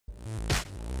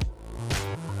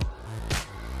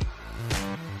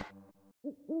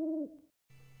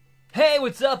Hey,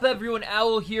 what's up everyone?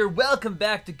 Owl here. Welcome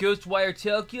back to Ghostwire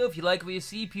Tokyo. If you like what you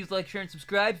see, please like, share, and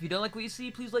subscribe. If you don't like what you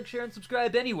see, please like, share, and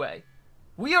subscribe anyway.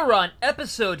 We are on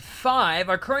episode 5.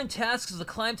 Our current task is to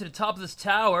climb to the top of this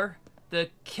tower,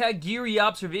 the Kagiri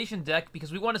observation deck,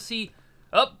 because we want to see,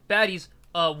 baddies,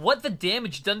 what the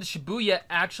damage done to Shibuya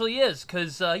actually is.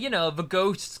 Because, you know, the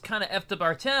ghosts kind of effed up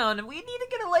our town, and we need to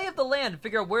get a lay of the land and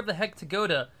figure out where the heck to go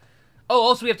to. Oh,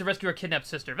 also we have to rescue our kidnapped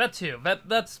sister. That too.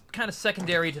 That's kind of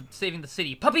secondary to saving the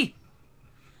city. Puppy!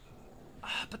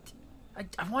 But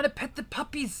I want to pet the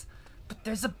puppies. But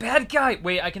there's a bad guy.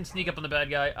 Wait, I can sneak up on the bad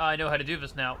guy. I know how to do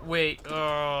this now. Wait.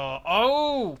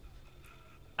 Oh!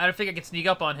 I don't think I can sneak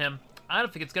up on him. I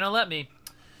don't think it's gonna let me.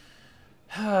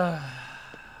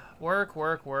 Work.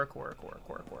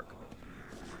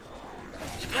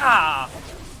 Ah!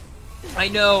 I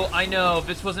know.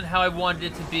 This wasn't how I wanted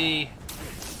it to be.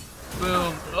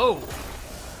 Boom. Oh,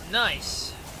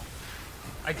 nice.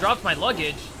 I dropped my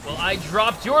luggage. Well, I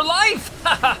dropped your life!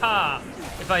 Ha ha ha!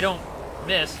 If I don't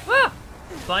miss. Ah!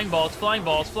 Flying balls.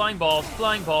 I'll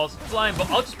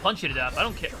just punch you to death. I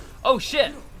don't care. Oh,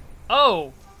 shit.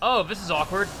 Oh, this is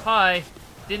awkward. Hi.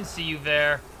 Didn't see you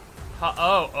there.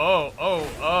 Oh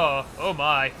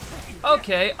my.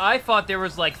 Okay, I thought there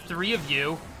was like 3 of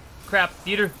you. Crap,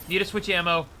 need to switch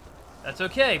ammo. That's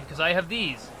okay, because I have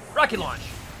these. Rocket launch.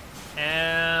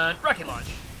 And rocket launch.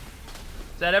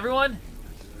 Is that everyone?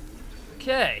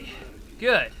 Okay,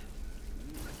 good.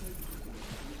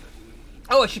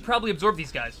 Oh, I should probably absorb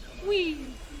these guys. Whee!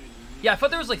 Yeah, I thought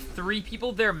there was like 3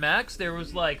 people there max. There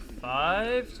was like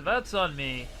 5, so that's on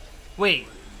me. Wait,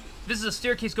 this is a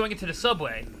staircase going into the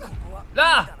subway.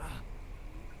 Ah!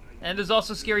 And there's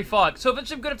also scary fog. So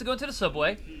eventually I'm gonna have to go into the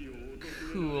subway.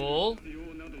 Cool.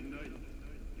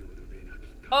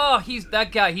 Oh, he's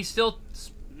that guy. He's still...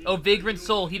 Oh, Vagrant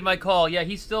Soul, heed my call. Yeah,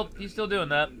 he's still doing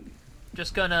that.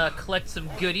 Just gonna collect some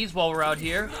goodies while we're out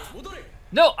here.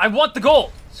 No, I want the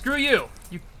gold! Screw you!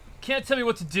 You can't tell me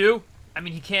what to do. I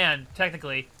mean, he can,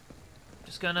 technically.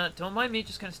 Just gonna, don't mind me,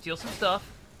 just gonna steal some stuff.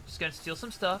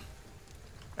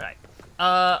 Alright.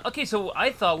 Okay, so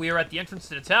I thought we were at the entrance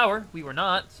to the tower. We were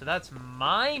not, so that's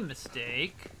my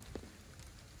mistake.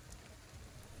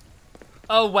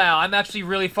 Oh, wow, I'm actually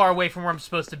really far away from where I'm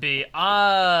supposed to be.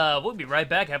 We'll be right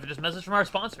back after this message from our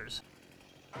sponsors.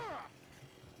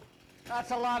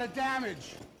 That's a lot of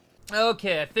damage.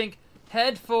 Okay, I think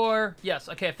head for... Yes,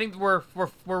 okay, I think we're where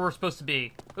we're supposed to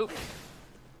be. Oop.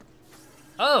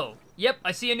 Oh, yep,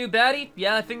 I see a new baddie.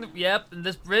 Yeah, I think, yep, and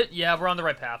this Brit, yeah, we're on the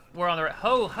right path.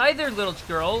 Oh, hi there, little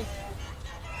girl.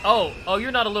 Oh,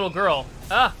 you're not a little girl.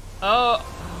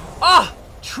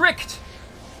 Tricked!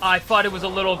 I thought it was a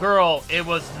little girl. It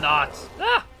was not.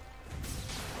 Ah!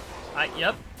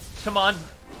 Yep. Come on.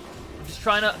 I'm just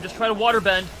trying to waterbend.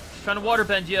 Just trying to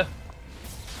waterbend you.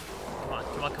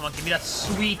 Come on. Give me that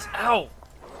sweet. Ow.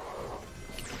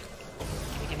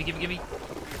 Give me.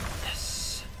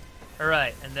 Yes.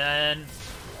 Alright, and then...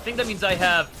 I think that means I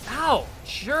have... Ow!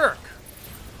 Jerk!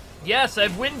 Yes,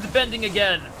 I've wind bending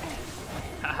again.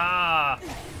 Haha.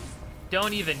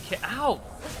 Don't even care. Ow!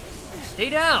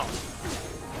 Stay down.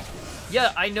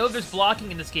 Yeah, I know there's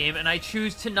blocking in this game, and I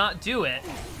choose to not do it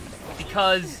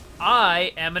because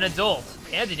I am an adult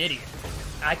and an idiot.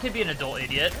 I could be an adult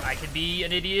idiot. I could be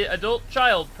an idiot adult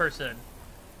child person.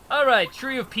 Alright,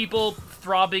 tree of people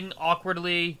throbbing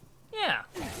awkwardly. Yeah.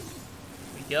 Here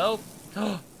we go.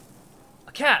 A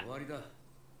cat!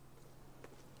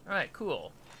 Alright,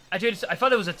 cool. I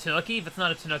thought it was a tanuki. That's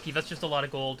not a tanuki. That's just a lot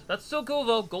of gold. That's still cool,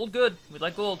 though. Gold good. We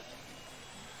like gold.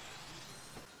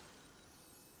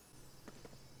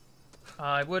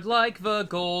 I would like the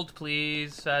gold,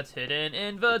 please. That's hidden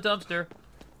in the dumpster.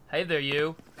 Hey there,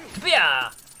 you. Yeah!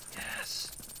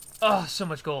 Yes. Oh, so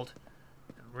much gold.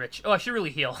 I'm rich. Oh, I should really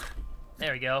heal.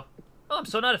 There we go. Oh, I'm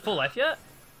so not at full life yet.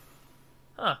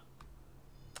 Huh.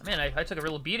 Man, I took a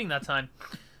real beating that time.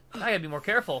 I gotta be more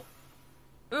careful.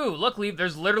 Ooh, luckily,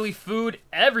 there's literally food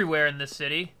everywhere in this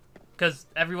city. Because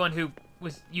everyone who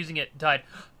was using it died.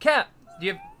 Cat, do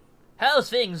you have... How's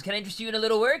things? Can I interest you in a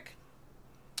little work?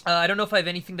 I don't know if I have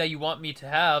anything that you want me to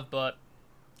have, but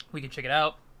we can check it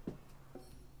out.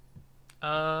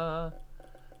 I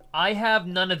have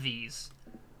none of these.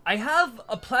 I have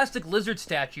a plastic lizard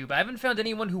statue, but I haven't found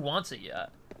anyone who wants it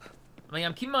yet. I mean,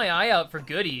 I'm keeping my eye out for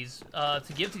goodies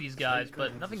to give to these guys,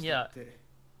 but nothing yet.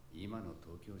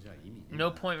 No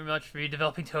point much for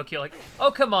redeveloping Tokyo. Like, oh,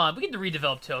 come on, we can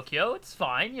redevelop Tokyo. It's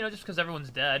fine, you know, just because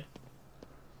everyone's dead.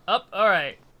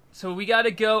 Alright. So we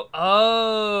gotta go...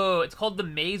 Oh, it's called the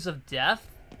Maze of Death.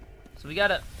 So we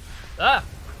gotta...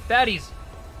 Baddies.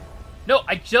 No,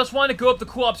 I just want to go up the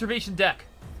cool observation deck.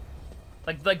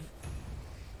 Like...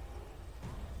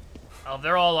 Oh,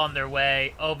 they're all on their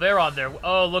way. Oh, they're on their...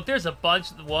 Oh, look, there's a bunch.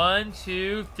 1,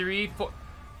 2, 3, 4...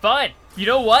 Fine. You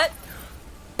know what?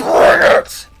 Bring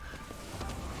it!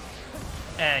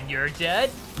 And you're dead.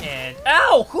 And...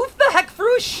 Ow! Who the heck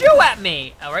threw a shoe at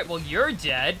me? Alright, well, you're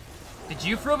dead. Did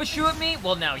you throw a shoe at me?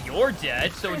 Well, now you're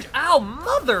dead. So... Ow,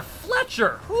 Mother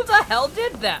Fletcher! Who the hell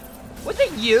did that? Was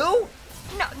it you?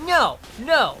 No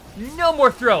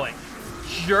more throwing.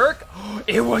 Jerk.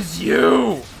 It was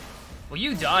you! Well,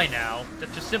 you die now.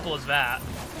 That's just simple as that.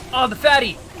 Oh, the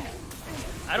fatty!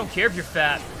 I don't care if you're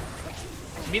fat.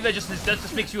 To me, that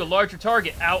just makes you a larger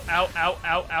target. Ow, ow, ow,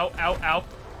 ow, ow, ow, ow.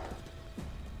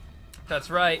 That's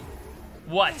right.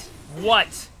 What?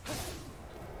 What?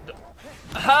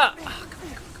 Aha! Oh,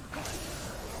 come on.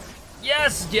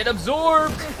 Yes! Get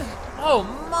absorbed! Oh,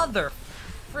 mother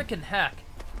frickin' heck.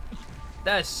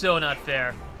 That is so not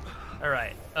fair.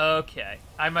 Alright, okay.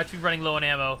 I might be running low on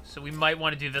ammo, so we might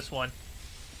want to do this one.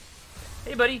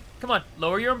 Hey, buddy. Come on.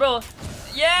 Lower your umbrella.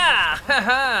 Yeah!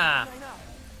 Haha!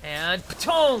 And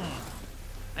patoom!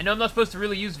 I know I'm not supposed to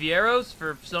really use the arrows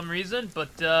for some reason,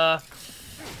 but,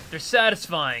 they're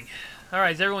satisfying.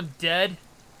 Alright, is everyone dead?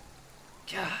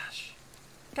 Gosh.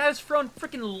 Guy was throwing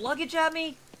freaking luggage at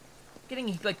me?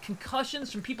 Getting, like,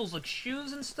 concussions from people's, like,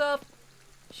 shoes and stuff?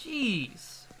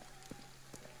 Jeez.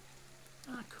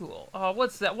 Not cool. Oh,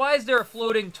 what's that? Why is there a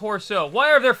floating torso?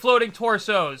 Why are there floating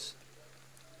torsos?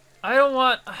 I don't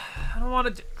want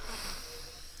to do...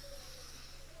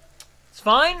 It's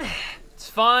fine. It's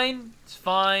fine. It's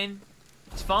fine.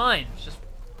 It's fine. It's just...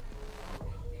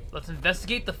 Let's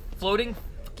investigate the floating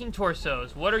fucking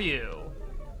torsos. What are you?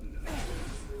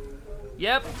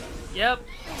 Yep. Yep.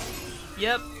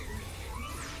 Yep.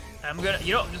 I'm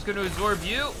just gonna absorb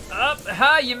you. Up.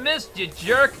 Ha, you missed, you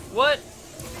jerk. What?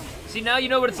 See, now you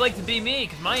know what it's like to be me,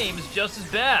 because my aim is just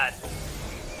as bad.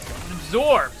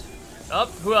 Absorbed. Up.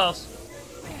 Who else?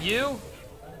 You?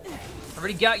 I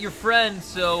already got your friend,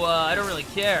 so I don't really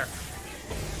care.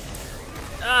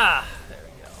 Ah, there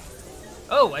we go.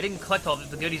 Oh, I didn't collect all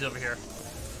the goodies over here.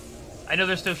 I know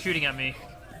they're still shooting at me.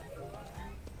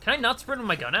 Can I not sprint with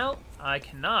my gun out? I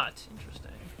cannot.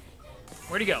 Interesting.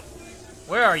 Where'd he go?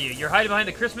 Where are you? You're hiding behind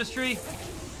the Christmas tree?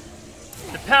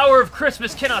 The power of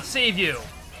Christmas cannot save you.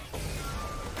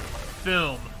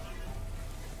 Boom.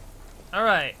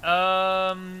 Alright,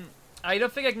 I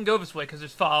don't think I can go this way, because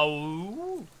there's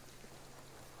foul.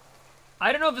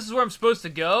 I don't know if this is where I'm supposed to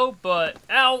go, but...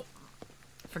 Ow!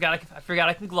 I forgot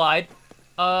I can glide.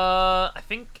 I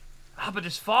think... Ah, but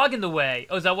there's fog in the way.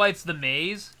 Oh, is that why it's the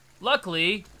maze?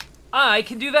 Luckily, I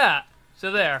can do that.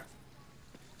 So there.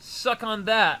 Suck on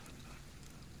that.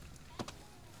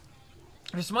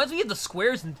 This reminds me of the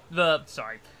squares in the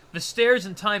stairs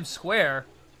in Times Square.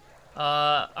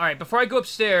 Alright, before I go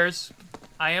upstairs,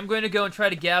 I am going to go and try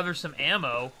to gather some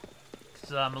ammo.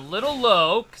 Because I'm a little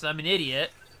low, because I'm an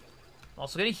idiot. I'm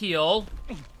also going to heal.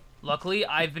 Luckily,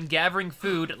 I've been gathering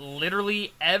food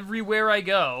literally everywhere I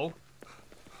go.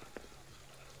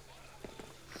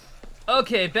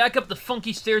 Okay, back up the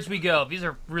funky stairs we go. These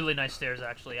are really nice stairs,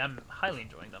 actually. I'm highly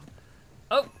enjoying them.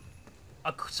 Oh,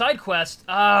 a side quest.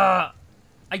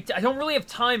 I don't really have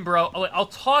time, bro. I'll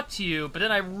talk to you, but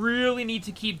then I really need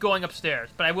to keep going upstairs.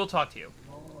 But I will talk to you.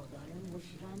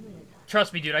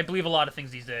 Trust me, dude. I believe a lot of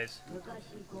things these days.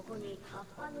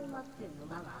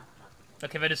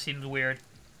 Okay, that just seems weird.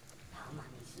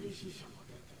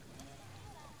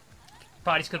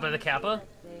 Body's killed by the Kappa?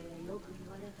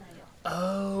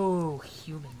 Oh,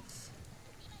 humans.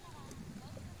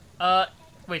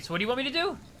 Wait, so what do you want me to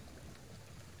do?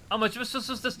 Oh, am I supposed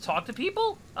to just talk to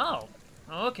people? Oh.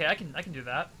 Oh, okay, I can do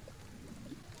that.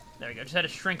 There we go. Just had to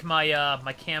shrink my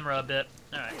my camera a bit.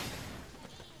 Alright.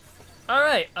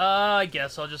 Alright, I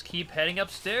guess I'll just keep heading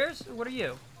upstairs. What are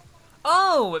you?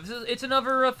 Oh, it's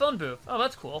another phone booth. Oh,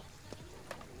 that's cool.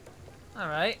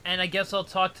 Alright, and I guess I'll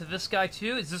talk to this guy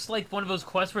too. Is this like one of those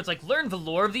quests where it's like, learn the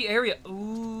lore of the area?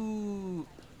 Ooh.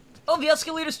 Oh, the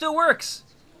escalator still works.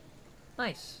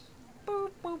 Nice.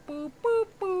 Boop, boop, boop, boop,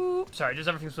 boop. Sorry, just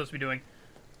everything I'm supposed to be doing.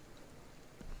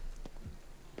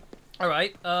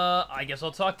 Alright, I guess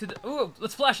I'll talk to the... Ooh,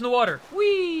 let's splash in the water.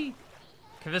 Whee!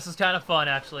 Okay, this is kind of fun,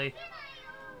 actually.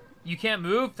 You can't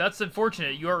move? That's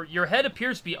unfortunate. Your head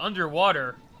appears to be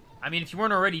underwater. I mean, if you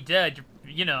weren't already dead,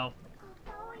 you know.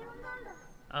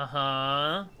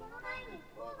 Uh-huh.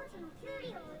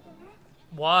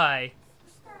 Why?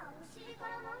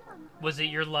 Was it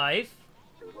your life?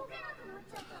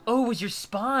 Oh, it was your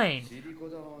spine.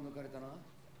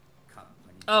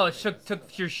 Oh, it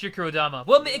took your Shikurodama.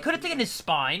 Well, it could have taken his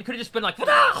spine. It could have just been like,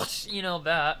 you know,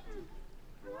 that.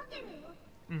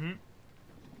 Mm-hmm.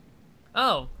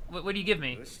 Oh, what do you give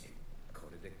me?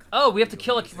 Oh, we have to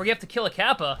kill a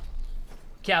Kappa.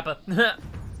 Kappa.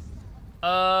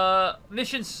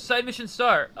 Side mission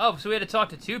start. Oh, so we had to talk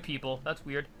to 2 people. That's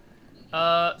weird.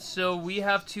 So we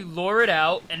have to lure it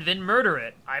out and then murder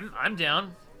it. I'm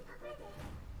down.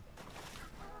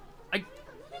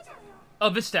 Oh,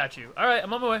 this statue. All right,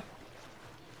 I'm on my way.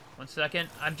 1 second.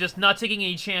 I'm just not taking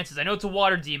any chances. I know it's a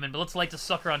water demon, but let's light the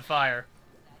sucker on fire.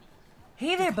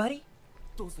 Hey there, buddy.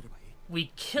 We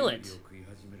kill it.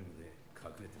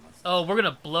 Oh, we're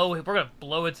gonna blow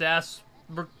its ass.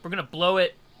 We're gonna blow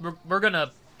it. We're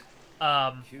gonna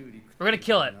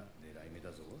kill it.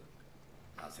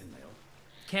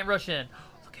 Can't rush in.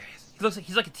 Look at him. He looks like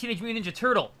he's like a Teenage Mutant Ninja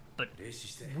Turtle, but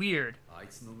weird.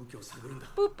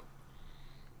 Boop.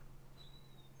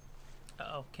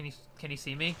 Uh-oh, can he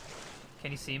see me? Can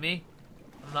he see me?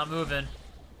 I'm not moving.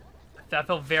 That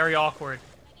felt very awkward.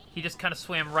 He just kind of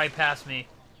swam right past me.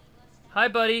 Hi,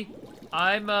 buddy.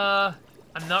 I'm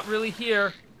not really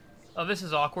here. Oh, this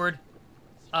is awkward.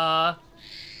 What?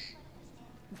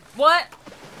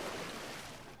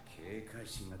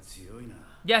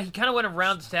 Yeah, he kind of went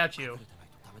around the statue.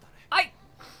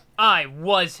 I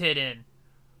was hidden.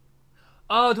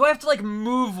 Oh, do I have to, like,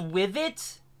 move with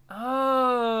it?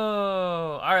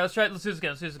 Oh. Alright, let's do this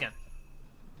again.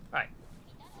 Alright.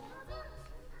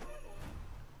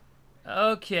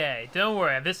 Okay, don't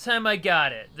worry. This time I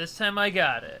got it.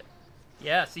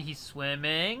 Yeah, see, he's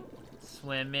swimming.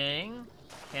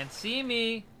 Can't see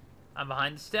me. I'm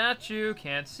behind the statue.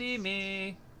 Can't see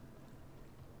me.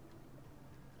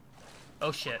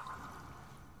 Oh, shit.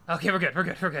 Okay, we're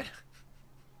good.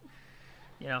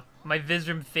 You know, my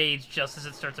visum fades just as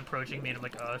it starts approaching me, and I'm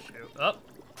like, oh, shoot. Oh.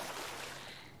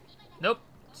 Nope.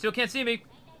 Still can't see me.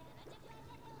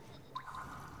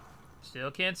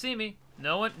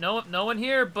 No one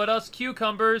here but us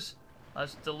cucumbers.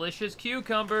 Us delicious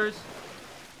cucumbers.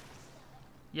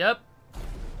 Yep.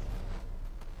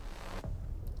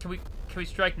 Can we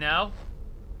strike now?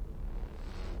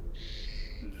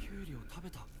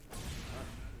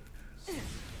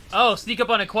 Oh, sneak up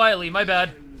on it quietly. My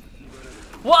bad.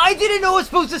 Well, I didn't know I was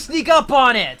supposed to sneak up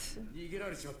on it.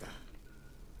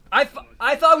 I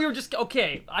thought we were just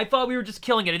okay. I thought we were just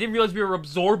killing it. I didn't realize we were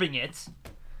absorbing it.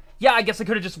 Yeah, I guess I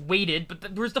could have just waited,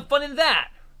 but where's the fun in that?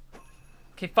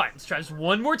 Okay, fine. Let's try this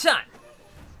one more time.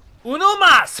 Uno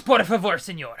más, por favor,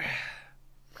 señor.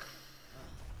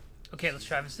 Okay, let's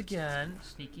try this again.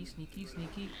 Sneaky.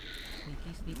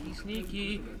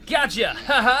 Gotcha!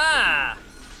 Haha!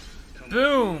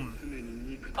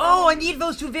 Boom! Oh, I need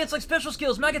those to advance like special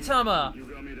skills, Magatama!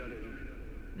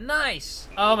 Nice!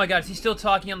 Oh my god, is he still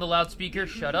talking on the loudspeaker?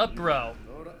 Shut up, bro.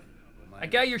 I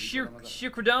got your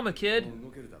Shikradama, kid.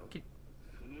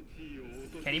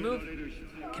 Can he move?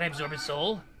 Can I absorb his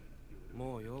soul?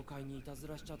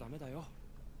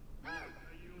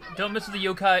 Don't mess with the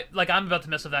yokai. Like, I'm about to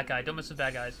mess with that guy. Don't mess with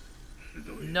bad guys.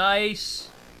 Nice.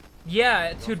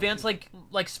 Yeah, to advance,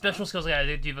 like special skills, I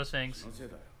gotta do those things.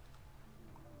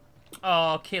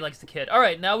 Oh, Kay likes the kid.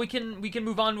 Alright, now we can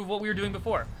move on with what we were doing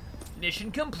before.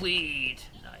 Mission complete.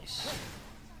 Nice.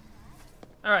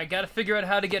 Alright, gotta figure out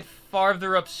how to get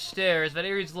farther upstairs. That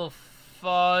area's a little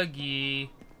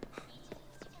foggy.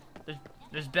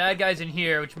 There's bad guys in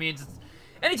here, which means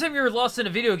anytime you're lost in a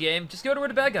video game, just go to where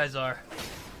the bad guys are.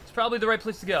 It's probably the right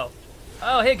place to go.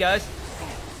 Oh, hey, guys.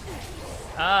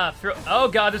 Oh,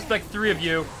 God, there's like 3 of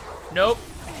you. Nope.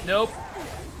 Nope.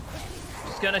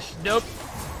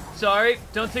 Sorry,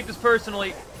 don't take this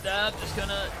personally. Just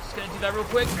gonna do that real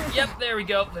quick. Yep, there we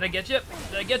go. Did I get you?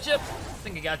 I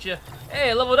think I got you.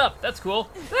 Hey, I leveled up. That's cool.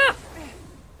 Ah!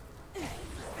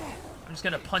 I'm just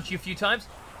gonna punch you a few times.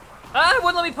 Ah, it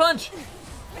wouldn't let me punch.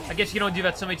 I guess you don't do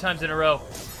that so many times in a row.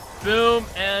 Boom,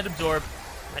 and absorb.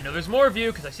 I know there's more of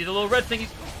you, because I see the little red thingies.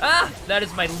 Ah! That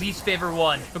is my least favorite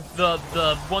one. The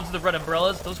ones with the red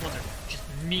umbrellas, those ones are just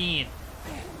mean.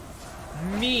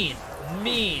 Mean.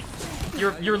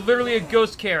 You're literally a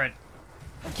ghost Karen.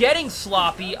 Getting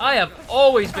sloppy. I have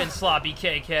always been sloppy,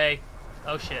 KK.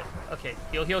 Oh, shit. Okay,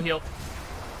 heal.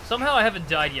 Somehow I haven't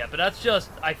died yet, but that's just,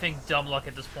 I think, dumb luck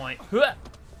at this point.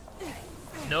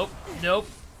 Nope.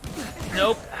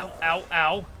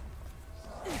 Ow.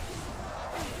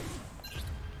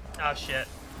 Oh, shit.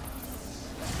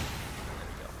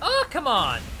 Oh, come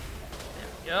on.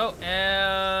 There we go,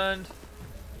 and...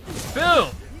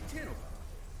 boom!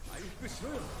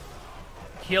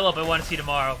 Heal up, I want to see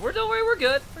tomorrow. Don't worry, we're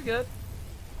good.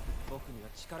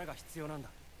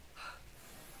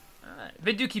 Alright,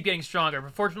 they do keep getting stronger,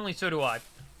 but fortunately, so do I.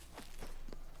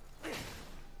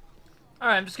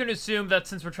 Alright, I'm just going to assume that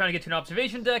since we're trying to get to an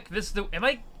observation deck, this is the...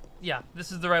 yeah,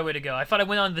 this is the right way to go. I thought I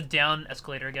went on the down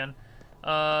escalator again.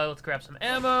 Let's grab some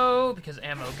ammo, because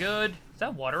ammo good. Is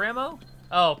that water ammo?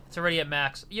 Oh, it's already at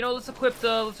max. You know, let's equip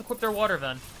their water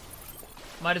then.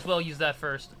 Might as well use that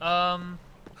first. Let's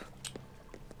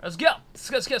go!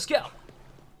 Let's go!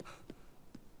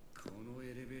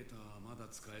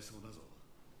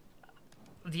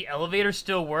 The elevator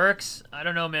still works? I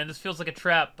don't know, man. This feels like a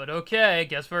trap, but okay.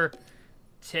 Guess we're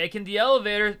taking the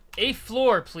elevator. 8th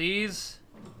floor, please.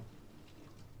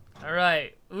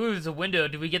 Alright. Ooh, there's a window.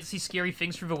 Do we get to see scary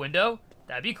things through the window?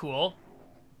 That'd be cool.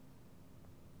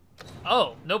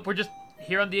 Oh, nope. We're just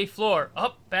here on the 8th floor.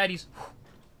 Oh, baddies.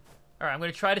 Alright, I'm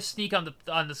going to try to sneak on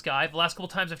this guy. The last couple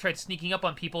times I've tried sneaking up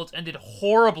on people, it's ended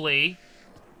horribly.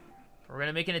 We're going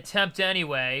to make an attempt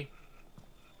anyway.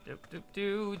 Doop, doop,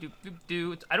 doo, doop, doop,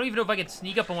 doo. I don't even know if I can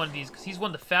sneak up on one of these, because he's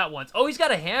one of the fat ones. Oh, he's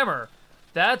got a hammer.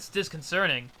 That's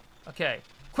disconcerting. Okay.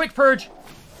 Quick purge!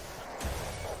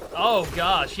 Oh,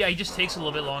 gosh. Yeah, he just takes a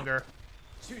little bit longer.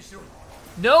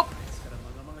 Nope!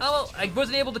 Oh, I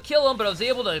wasn't able to kill him, but I was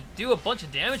able to do a bunch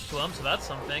of damage to him, so that's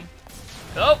something.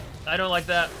 Oh, I don't like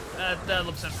that. That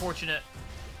looks unfortunate.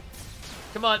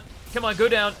 Come on. Come on, go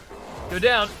down. Go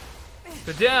down.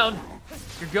 Go down.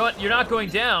 You're not going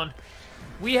down.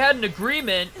 We had an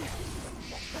agreement.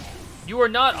 You are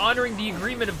not honoring the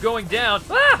agreement of going down.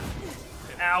 Ah!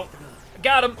 Ow. I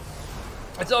got him.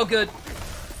 It's all good.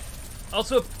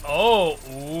 Also, oh,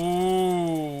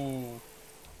 ooh.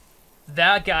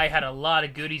 That guy had a lot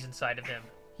of goodies inside of him.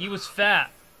 He was fat,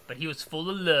 but he was full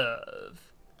of love.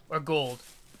 Or gold.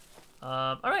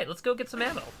 Alright, let's go get some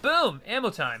ammo. Boom! Ammo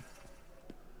time.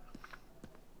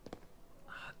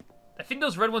 I think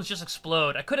those red ones just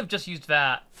explode. I could have just used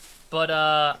that. But,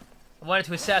 I wanted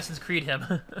to Assassin's Creed him.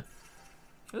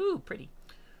 Ooh, pretty.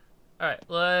 Alright,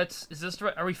 let's... Is this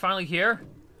right? Are we finally here?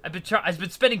 I've been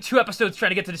spending 2 episodes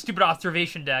trying to get to the stupid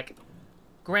observation deck.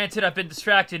 Granted, I've been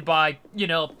distracted by, you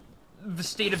know, the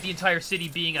state of the entire city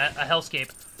being a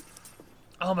hellscape.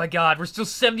 Oh my god, we're still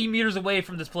 70 meters away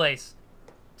from this place.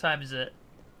 What time is it?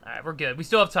 Alright, we're good. We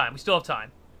still have time. We still have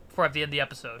time before I have to end the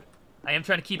episode. I am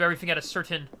trying to keep everything at a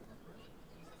certain...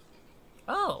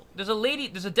 Oh, there's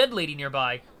a dead lady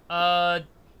nearby. Dead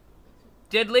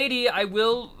lady, I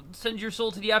will send your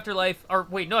soul to the afterlife. Or,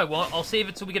 wait, no I won't. I'll save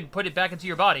it so we can put it back into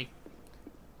your body.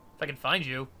 If I can find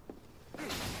you.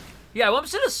 Yeah, what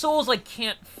set of souls I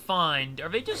can't find? Are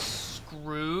they just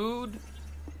screwed?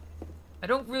 I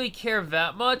don't really care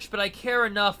that much, but I care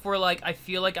enough where, like, I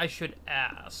feel like I should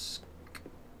ask.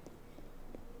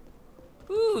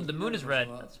 Ooh, the moon is red.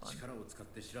 That's fine.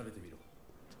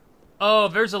 Oh,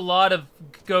 there's a lot of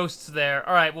ghosts there.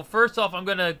 Alright, well, first off, I'm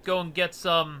gonna go and get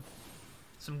some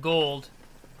gold.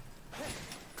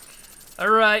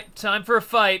 Alright, time for a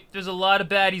fight. There's a lot of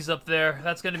baddies up there.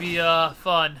 That's gonna be,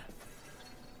 fun.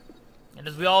 And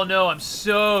as we all know, I'm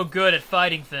so good at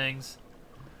fighting things.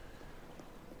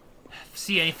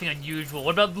 See anything unusual?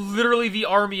 What about literally the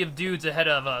army of dudes ahead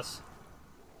of us?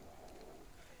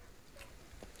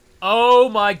 Oh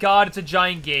my god, it's a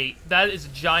giant gate. That is a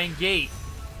giant gate.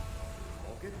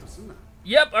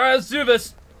 Yep, alright, let's do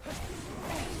this.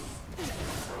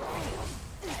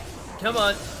 Come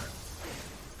on.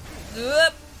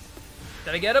 Did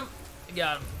I get him? I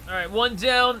got him. Alright, 1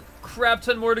 down. Crap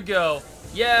ton more to go.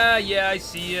 Yeah, I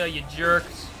see ya, you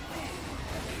jerks.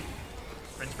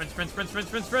 Sprint.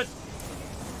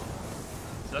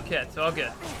 It's okay, it's all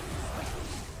good.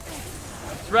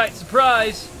 That's right,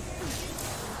 surprise!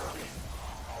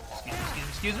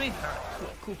 Excuse me.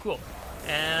 Alright, cool.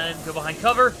 And go behind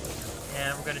cover.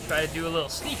 And we're gonna try to do a little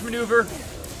sneak maneuver.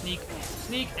 Sneak,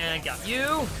 and got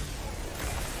you.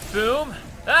 Boom.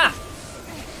 Ah!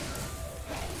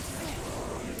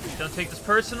 Don't take this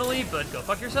personally, but go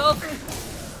fuck yourself.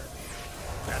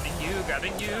 Grabbing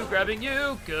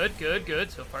you.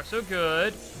 Good. So far, so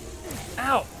good.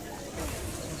 Ow!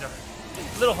 These are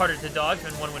a little harder to dodge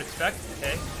than one would expect.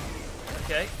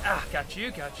 Okay. Ah, got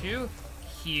you.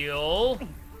 Heal.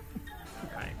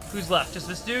 Alright, who's left? Just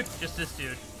this dude? Just this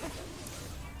dude.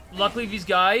 Luckily, these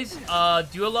guys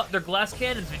do a lot. They're glass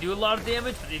cannons. They do a lot of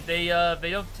damage, but they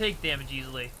don't take damage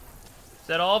easily. Is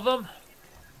that all of them?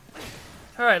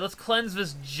 All right, let's cleanse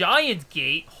this giant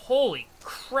gate. Holy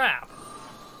crap!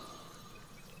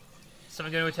 Is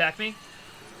someone going to attack me?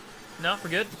 No, we're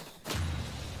good.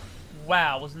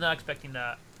 Wow, was not expecting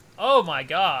that. Oh my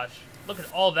gosh! Look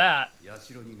at all that.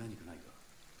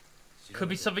 Could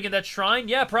be something in that shrine.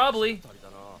 Yeah, probably.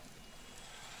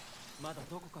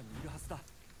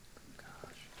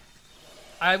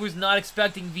 I was not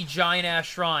expecting the giant-ass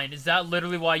shrine. Is that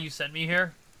literally why you sent me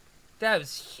here? That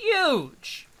was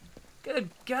huge! Good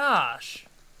gosh.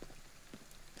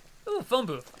 Ooh, phone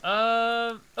booth.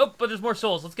 Oh, but there's more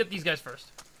souls. Let's get these guys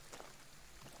first.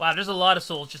 Wow, there's a lot of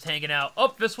souls just hanging out.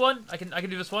 Oh, this one. I can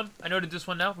do this one. I know to do this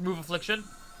one now. Remove affliction.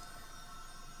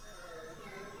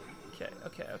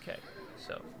 Okay.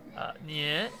 So,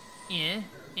 yeah.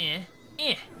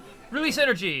 Release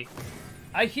energy.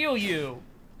 I heal you.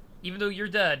 Even though you're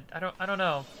dead. I don't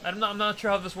know. I'm not sure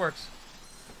how this works.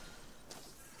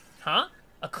 Huh?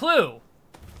 A clue.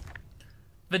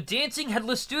 The Dancing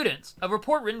Headless Students. A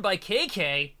report written by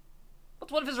KK.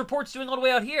 What's one of his reports doing all the way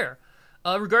out here?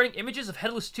 Regarding images of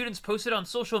headless students posted on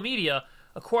social media.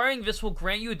 Acquiring this will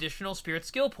grant you additional spirit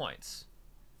skill points.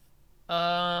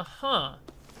 Huh.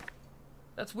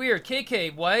 That's weird.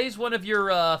 KK, why is one of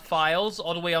your files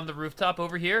all the way on the rooftop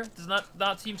over here? Does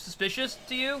not seem suspicious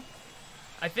to you?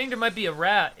 I think there might be a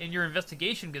rat in your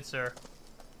investigation, good sir.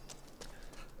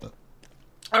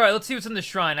 Alright, let's see what's in the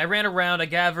shrine. I ran around, I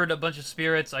gathered a bunch of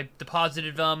spirits, I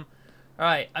deposited them.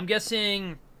 Alright, I'm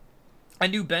guessing a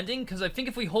new bending, because I think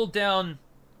if we hold down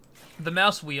the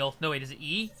mouse wheel... No, wait, is it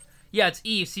E? Yeah, it's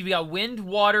E. See, we got wind,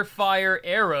 water, fire,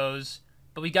 arrows,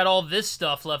 but we got all this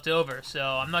stuff left over, so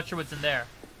I'm not sure what's in there.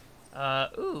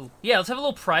 Ooh. Yeah, let's have a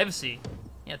little privacy.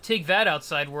 Yeah, take that,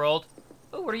 outside world.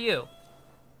 Oh, what are you?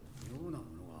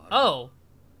 Oh.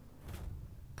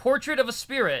 Portrait of a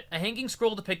spirit. A hanging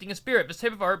scroll depicting a spirit. This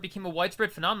type of art became a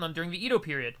widespread phenomenon during the Edo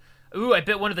period. Ooh, I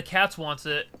bet one of the cats wants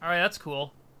it. Alright, that's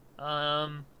cool.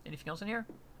 Anything else in here?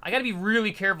 I gotta be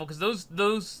really careful, because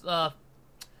those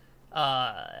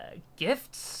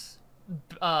gifts?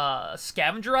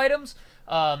 Scavenger items?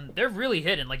 They're really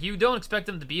hidden. Like, you don't expect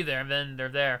them to be there, and then they're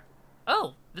there.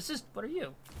 Oh, what are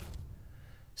you?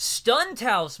 Stun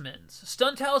talismans.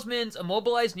 Stun talismans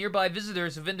immobilize nearby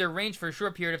visitors within their range for a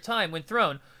short period of time when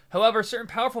thrown. However, certain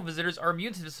powerful visitors are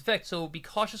immune to this effect, so be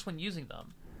cautious when using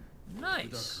them.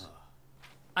 Nice.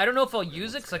 I don't know if I'll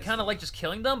use it, because I kind of like just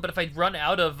killing them, but if I run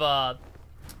out of, ammo...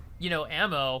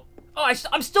 Oh,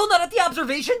 I'm still not at the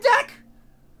observation deck?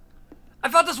 I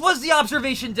thought this was the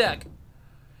observation deck.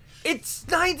 It's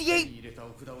 98...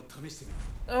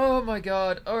 Oh my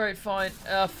god. Alright, fine.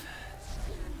 F.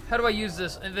 How do I use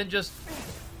this? And then just...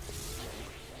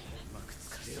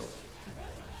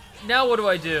 Now what do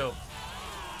I do?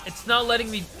 It's not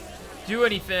letting me do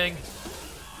anything.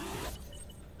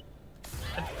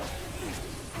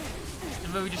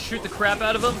 And then we just shoot the crap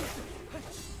out of him?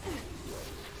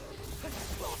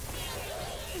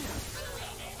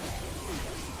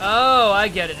 Oh, I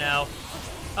get it now.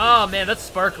 Oh man, that's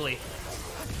sparkly.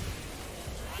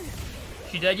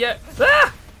 She dead yet?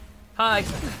 Ah! Hi.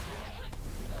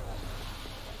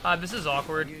 This is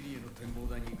awkward.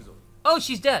 Oh,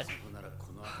 she's dead.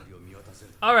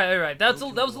 Alright. That was a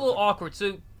little awkward.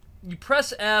 So, you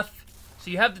press F,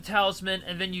 so you have the talisman,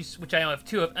 and then which I only have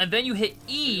 2 of, and then you hit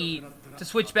E to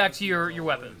switch back to your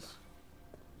weapons.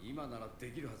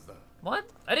 What?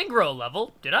 I didn't grow a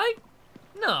level, did I?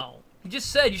 No. You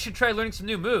just said you should try learning some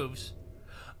new moves.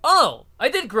 Oh, I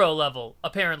did grow a level,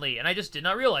 apparently, and I just did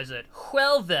not realize it.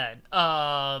 Well then,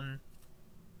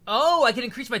 Oh, I can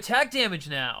increase my attack damage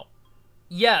now.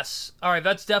 Yes. Alright,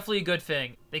 that's definitely a good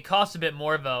thing. They cost a bit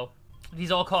more, though.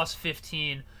 These all cost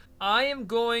 15. I am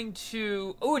going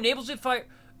to... Oh, enables it fire...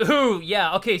 Ooh,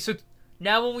 yeah, okay, so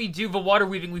now when we do the water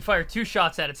weaving, we fire 2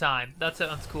 shots at a time. That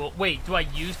sounds cool. Wait, do I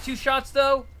use 2 shots,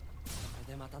 though?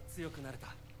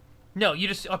 No, you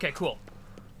just... Okay, cool.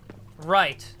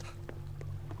 Right.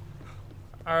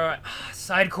 Alright.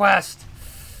 Side quest.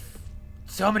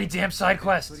 So many damn side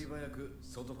quests.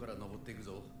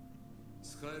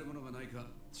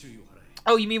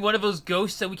 Oh, you mean one of those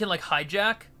ghosts that we can, like,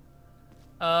 hijack?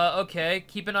 Okay.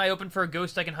 Keep an eye open for a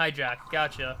ghost I can hijack.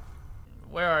 Gotcha.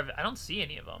 Where are they? I don't see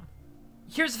any of them.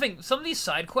 Here's the thing. Some of these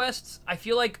side quests, I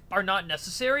feel like, are not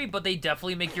necessary, but they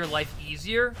definitely make your life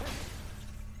easier.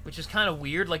 Which is kind of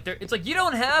weird. Like, it's like, you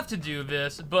don't have to do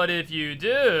this, but if you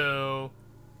do...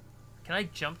 Can I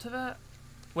jump to that?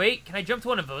 Wait, can I jump to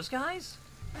one of those guys?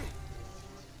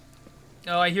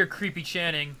 Oh, I hear creepy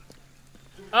chanting.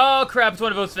 Oh, crap, it's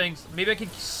one of those things. Maybe I can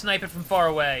snipe it from far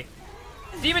away.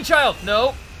 Demon child!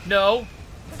 No. No.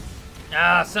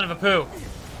 Ah, son of a poo.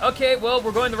 Okay, well,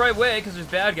 we're going the right way, because there's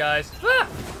bad guys. Ah!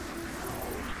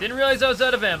 Didn't realize I was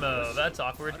out of ammo. That's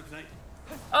awkward.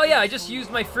 Oh, yeah, I just used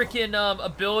my freaking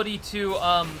ability to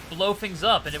blow things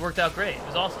up, and it worked out great. It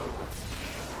was awesome.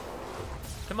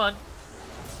 Come on.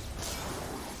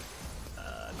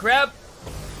 Grab.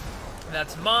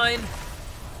 That's mine.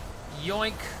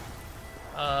 Yoink.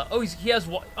 Oh, he has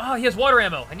water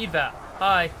ammo. I need that.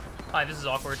 Hi. Hi, this is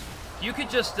awkward. If you could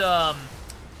just,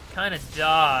 kind of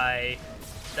die,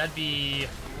 that'd be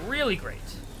really great.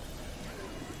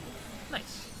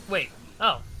 Nice. Wait.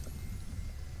 Oh.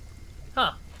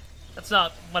 Huh. That's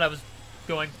not what I was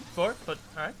going for, but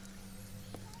alright.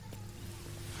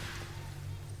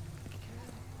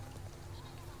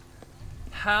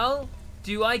 how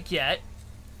do I get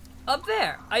up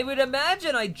there? I would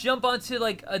imagine I jump onto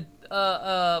like a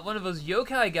one of those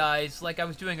yokai guys like I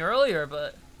was doing earlier,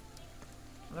 but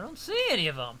I don't see any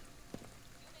of them.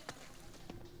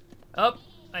 Oh,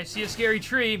 I see a scary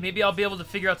tree. Maybe I'll be able to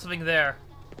figure out something there.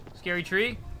 Scary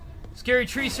tree? Scary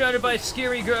tree surrounded by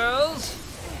scary girls?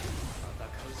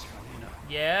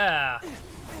 Yeah.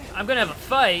 I'm gonna have a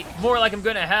fight. More like I'm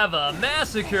gonna have a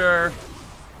massacre.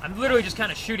 I'm literally just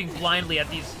kind of shooting blindly at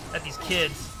these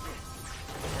kids.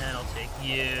 And I'll take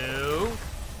you.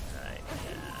 Right,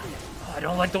 yeah. Oh, I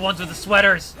don't like the ones with the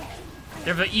sweaters.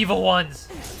 They're the evil ones.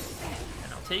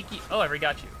 And I'll take you. Oh, I already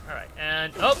got you. All right,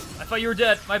 and oh, I thought you were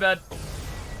dead. My bad.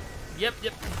 Yep,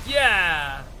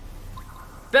 yeah.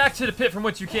 Back to the pit from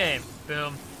which you came.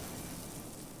 Boom.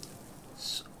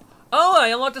 Oh, I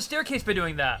unlocked the staircase by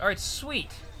doing that. All right,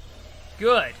 sweet.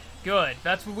 Good.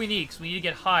 That's what we need, because we need to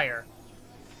get higher.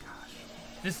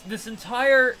 Gosh. This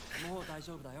entire...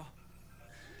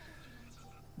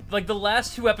 Like, the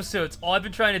last 2 episodes, all I've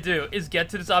been trying to do is get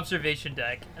to this observation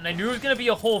deck. And I knew it was going to be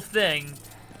a whole thing.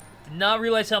 Did not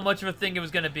realize how much of a thing it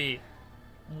was going to be.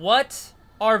 What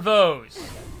are those?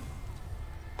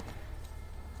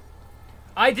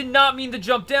 I did not mean to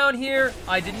jump down here.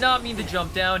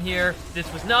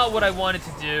 This was not what I wanted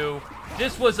to do.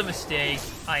 This was a mistake.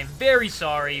 I am very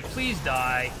sorry. Please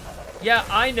die. Yeah,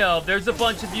 I know. There's a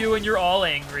bunch of you and you're all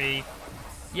angry.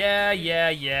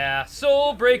 Yeah.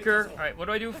 Soul Breaker. All right, what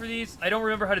do I do for these? I don't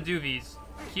remember how to do these.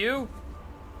 Q?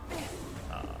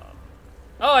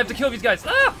 Oh, I have to kill these guys.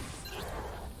 Ah!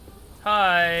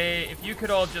 Hi. If you could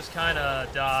all just kind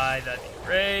of die, that'd be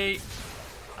great.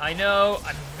 I know.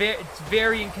 It's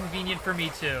very inconvenient for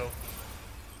me, too.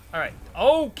 All right.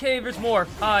 Okay, there's more.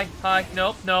 Hi.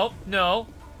 Nope. No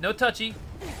touchy.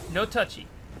 Nope. Did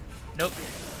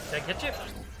I get you?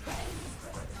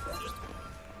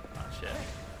 Oh, shit.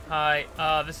 Hi.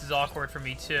 This is awkward for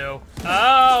me, too.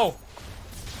 Oh!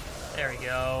 There we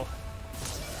go.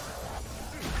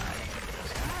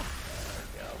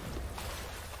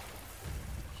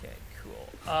 Okay, cool.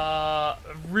 I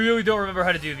really don't remember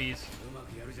how to do these.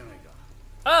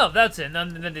 Oh, that's it.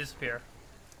 Then they disappear.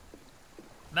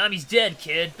 Mommy's dead,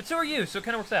 kid. But so are you, so it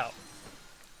kind of works out.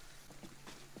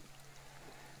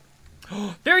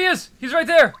 There he is! He's right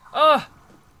there!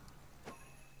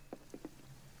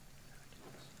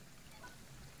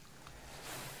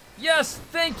 Yes!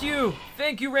 Thank you!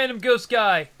 Thank you, random ghost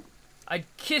guy! I'd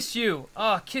kiss you!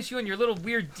 Kiss you in your little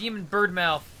weird demon bird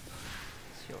mouth.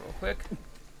 Let's heal real quick.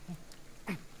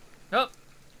 Oh!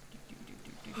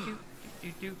 Oh,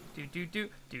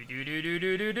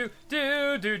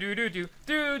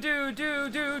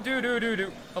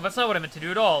 that's not what I meant to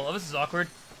do at all. Oh, this is awkward.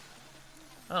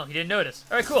 Oh, he didn't notice.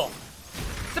 All right, cool.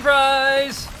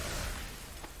 Surprise!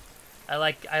 I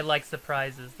like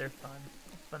surprises. They're fun.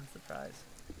 Fun surprise.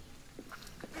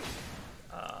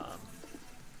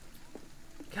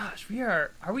 Gosh,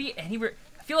 are we anywhere?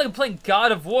 I feel like I'm playing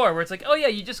God of War, where it's like, oh yeah,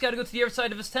 you just got to go to the other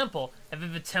side of this temple, and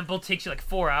then the temple takes you like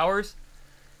 4 hours.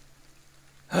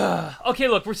 Okay,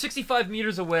 look, we're 65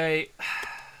 meters away.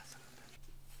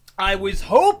 I was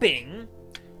hoping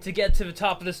to get to the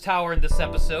top of this tower in this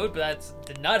episode, but that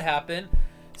did not happen.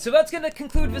 So that's gonna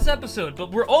conclude this episode,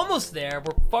 but we're almost there.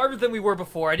 We're farther than we were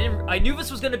before. I knew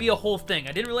this was gonna be a whole thing.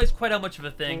 I didn't realize quite how much of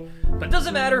a thing, but it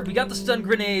doesn't matter. We got the stun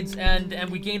grenades, and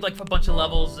we gained like a bunch of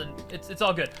levels, and it's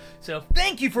all good. So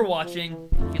thank you for watching.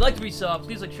 If you liked what you saw,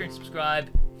 please like, share, and subscribe.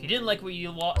 If you didn't like what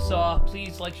you saw,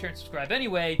 please like, share, and subscribe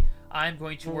anyway. I'm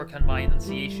going to work on my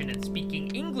enunciation and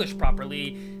speaking English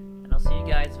properly, and I'll see you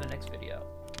guys in the next video.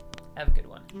 Have a good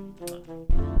one.